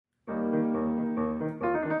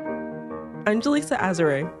I'm Jahlysa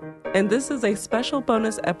Azaret, and this is a special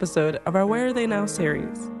bonus episode of our Where Are They Now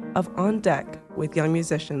series of On Deck with Young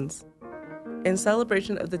Musicians. In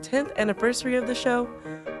celebration of the 10th anniversary of the show,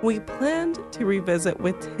 we planned to revisit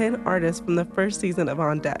with 10 artists from the first season of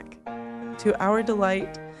On Deck. To our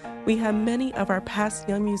delight, we had many of our past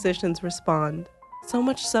young musicians respond, so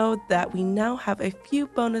much so that we now have a few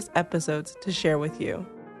bonus episodes to share with you.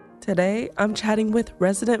 Today, I'm chatting with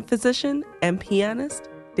resident physician and pianist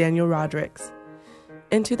Daniel Rodricks.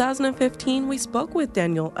 In 2015, we spoke with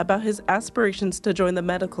Daniel about his aspirations to join the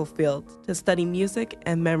medical field to study music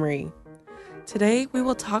and memory. Today, we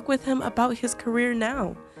will talk with him about his career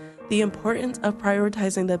now, the importance of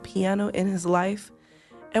prioritizing the piano in his life,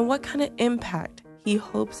 and what kind of impact he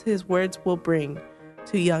hopes his words will bring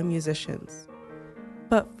to young musicians.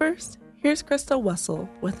 But first, here's Crystal Wessel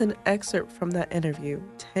with an excerpt from that interview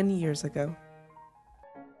 10 years ago.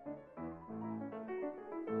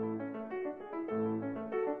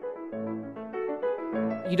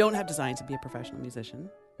 You don't have designs to be a professional musician.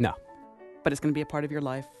 No. But it's going to be a part of your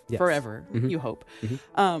life forever, you hope.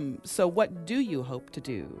 So what do you hope to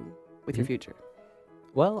do with your future?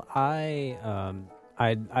 Well, I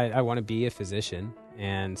want to be a physician.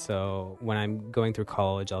 And so when I'm going through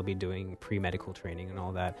college, I'll be doing pre-medical training and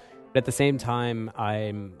all that. But at the same time,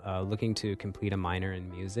 I'm looking to complete a minor in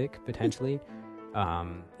music, potentially,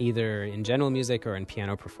 either in general music or in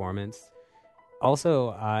piano performance.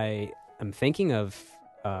 Also, I am thinking of,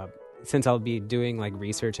 since I'll be doing like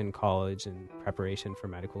research in college and preparation for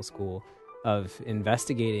medical school, of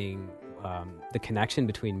investigating the connection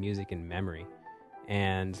between music and memory.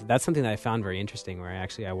 And that's something that I found very interesting, where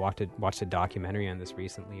I watched a documentary on this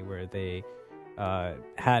recently where they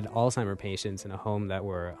had Alzheimer's patients in a home that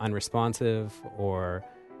were unresponsive, or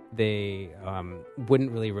they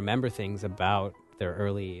wouldn't really remember things about their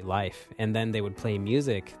early life. And then they would play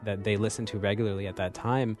music that they listened to regularly at that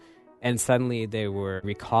time, and suddenly they were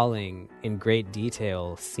recalling in great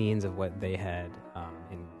detail scenes of what they had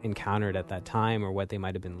encountered at that time, or what they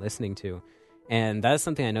might have been listening to. And that's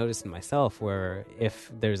something I noticed in myself, where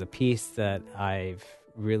if there's a piece that I've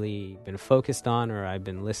really been focused on, or I've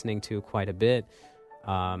been listening to quite a bit,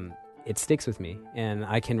 it sticks with me, and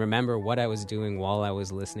I can remember what I was doing while I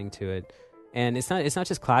was listening to it. And it's not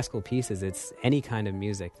just classical pieces; it's any kind of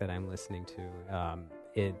music that I'm listening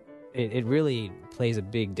to. It really plays a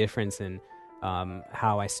big difference in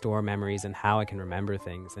how I store memories and how I can remember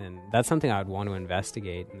things. And that's something I would want to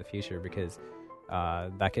investigate in the future, because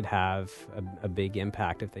that could have a big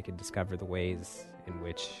impact if they could discover the ways in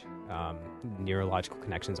which neurological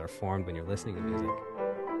connections are formed when you're listening to music.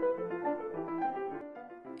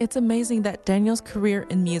 It's amazing that Daniel's career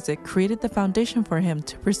in music created the foundation for him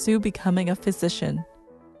to pursue becoming a physician.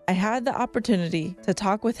 I had the opportunity to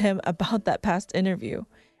talk with him about that past interview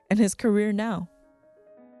and his career now.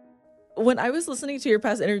 When I was listening to your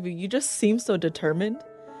past interview, you just seemed so determined.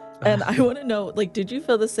 And I want to know, did you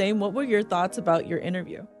feel the same? What were your thoughts about your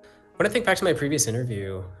interview? When I think back to my previous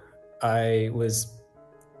interview, I was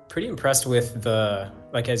pretty impressed with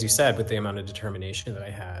as you said, with the amount of determination that I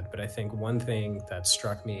had. But I think one thing that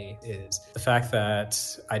struck me is the fact that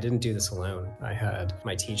I didn't do this alone. I had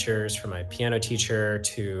my teachers, from my piano teacher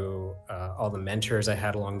to all the mentors I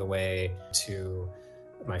had along the way, to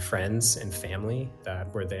my friends and family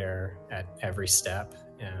that were there at every step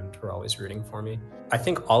and were always rooting for me. I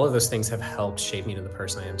think all of those things have helped shape me to the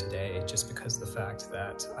person I am today, just because of the fact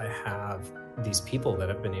that I have these people that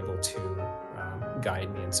have been able to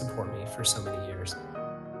guide me and support me for so many years.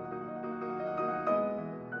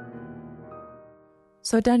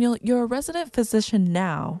 So Daniel, you're a resident physician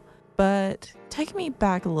now, but take me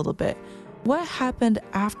back a little bit. What happened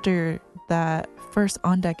after that first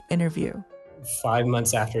On Deck interview? 5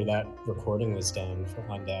 months after that recording was done for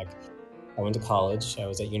On Deck, I went to college. I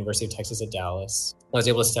was at University of Texas at Dallas. I was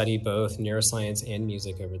able to study both neuroscience and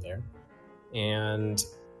music over there. And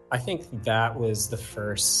I think that was the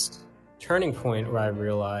first turning point where I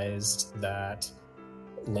realized that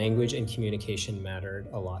language and communication mattered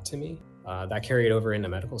a lot to me. That carried over into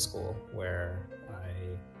medical school, where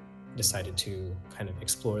I decided to kind of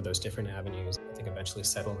explore those different avenues. I think eventually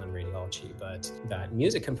settled on radiology, but that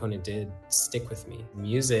music component did stick with me.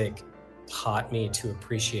 Music taught me to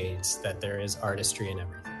appreciate that there is artistry in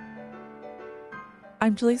everything.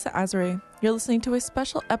 I'm Jahlysa Azaret. You're listening to a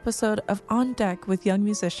special episode of On Deck with Young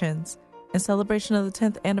Musicians. In celebration of the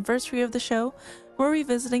 10th anniversary of the show, we're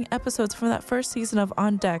revisiting episodes from that first season of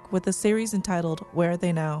On Deck with a series entitled Where Are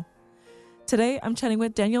They Now? Today, I'm chatting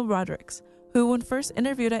with Daniel Rodricks, who, when first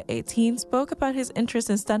interviewed at 18, spoke about his interest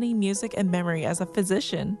in studying music and memory as a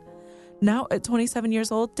physician. Now, at 27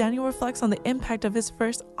 years old, Daniel reflects on the impact of his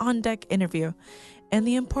first on-deck interview and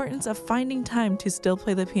the importance of finding time to still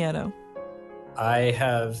play the piano. I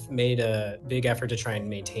have made a big effort to try and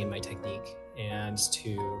maintain my technique and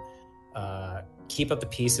to keep up the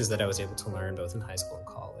pieces that I was able to learn both in high school and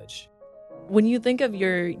college. When you think of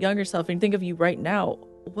your younger self and think of you right now,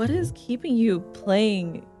 what is keeping you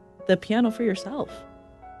playing the piano for yourself?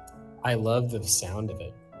 I love the sound of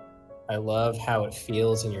it. I love how it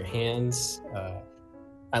feels in your hands.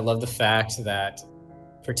 I love the fact that,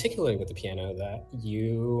 particularly with the piano, that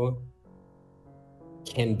you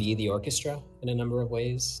can be the orchestra in a number of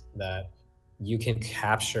ways, that you can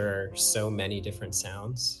capture so many different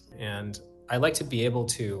sounds. And I like to be able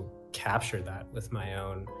to capture that with my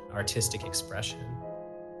own artistic expression.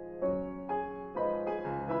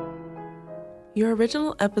 Your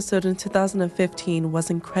original episode in 2015 was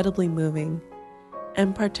incredibly moving,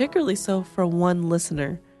 and particularly so for one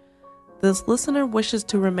listener. This listener wishes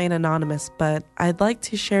to remain anonymous, but I'd like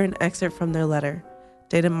to share an excerpt from their letter,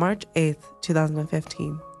 dated March 8th,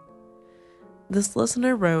 2015. This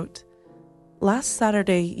listener wrote, "Last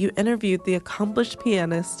Saturday, you interviewed the accomplished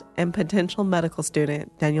pianist and potential medical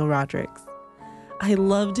student, Daniel Rodricks. I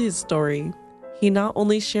loved his story. He not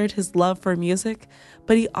only shared his love for music,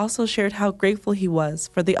 but he also shared how grateful he was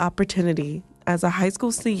for the opportunity as a high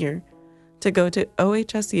school senior to go to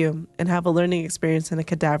OHSU and have a learning experience in a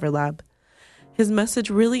cadaver lab. His message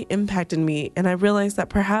really impacted me, and I realized that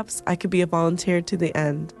perhaps I could be a volunteer to the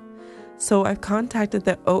end. So I've contacted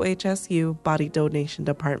the OHSU Body Donation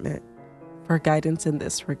Department for guidance in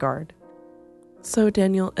this regard." So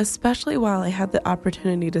Daniel, especially while I had the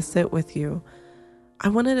opportunity to sit with you, I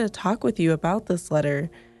wanted to talk with you about this letter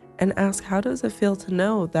and ask, how does it feel to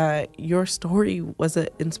know that your story was an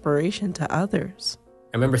inspiration to others?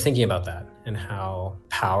 I remember thinking about that and how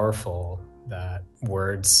powerful that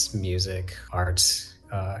words, music, art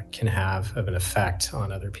can have of an effect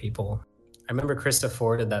on other people. I remember Krista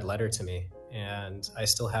forwarded that letter to me, and I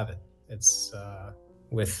still have it. It's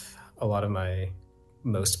with a lot of my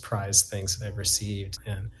most prized things that I've received,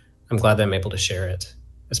 and I'm glad that I'm able to share it,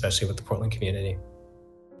 especially with the Portland community.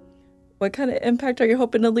 What kind of impact are you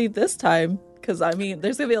hoping to leave this time? Because, I mean,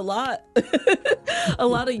 there's going to be a lot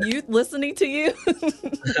of youth listening to you.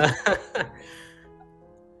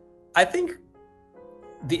 I think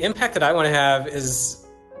the impact that I want to have is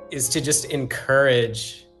to just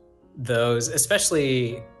encourage those,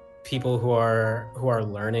 especially people who are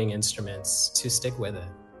learning instruments, to stick with it.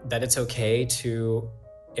 That it's okay to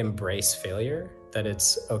embrace failure, that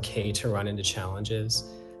it's okay to run into challenges,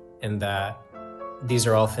 and that these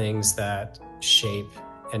are all things that shape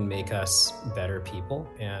and make us better people.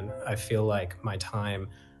 And I feel like my time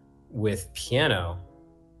with piano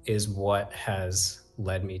is what has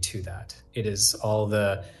led me to that. It is all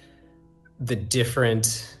the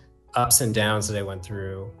different ups and downs that I went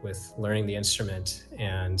through with learning the instrument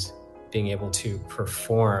and being able to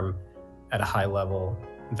perform at a high level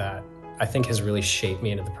that I think has really shaped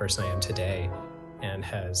me into the person I am today and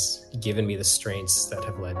has given me the strengths that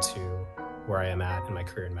have led to where I am at in my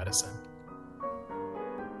career in medicine.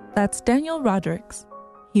 That's Daniel Rodricks.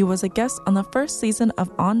 He was a guest on the first season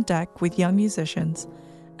of On Deck with Young Musicians,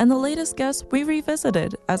 and the latest guest we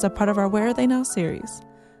revisited as a part of our Where Are They Now series,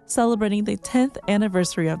 celebrating the 10th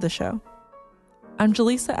anniversary of the show. I'm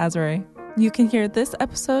Jahlysa Azaret. You can hear this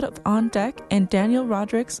episode of On Deck and Daniel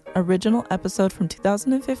Rodricks' original episode from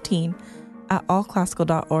 2015 at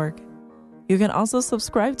allclassical.org. You can also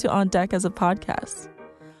subscribe to On Deck as a podcast.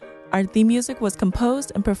 Our theme music was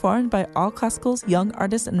composed and performed by All Classical's young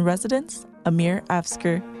artist in residence, Amir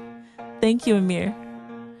Afsker. Thank you, Amir.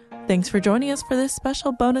 Thanks for joining us for this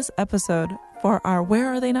special bonus episode for our Where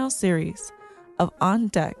Are They Now series of On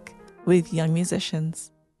Deck with Young Musicians.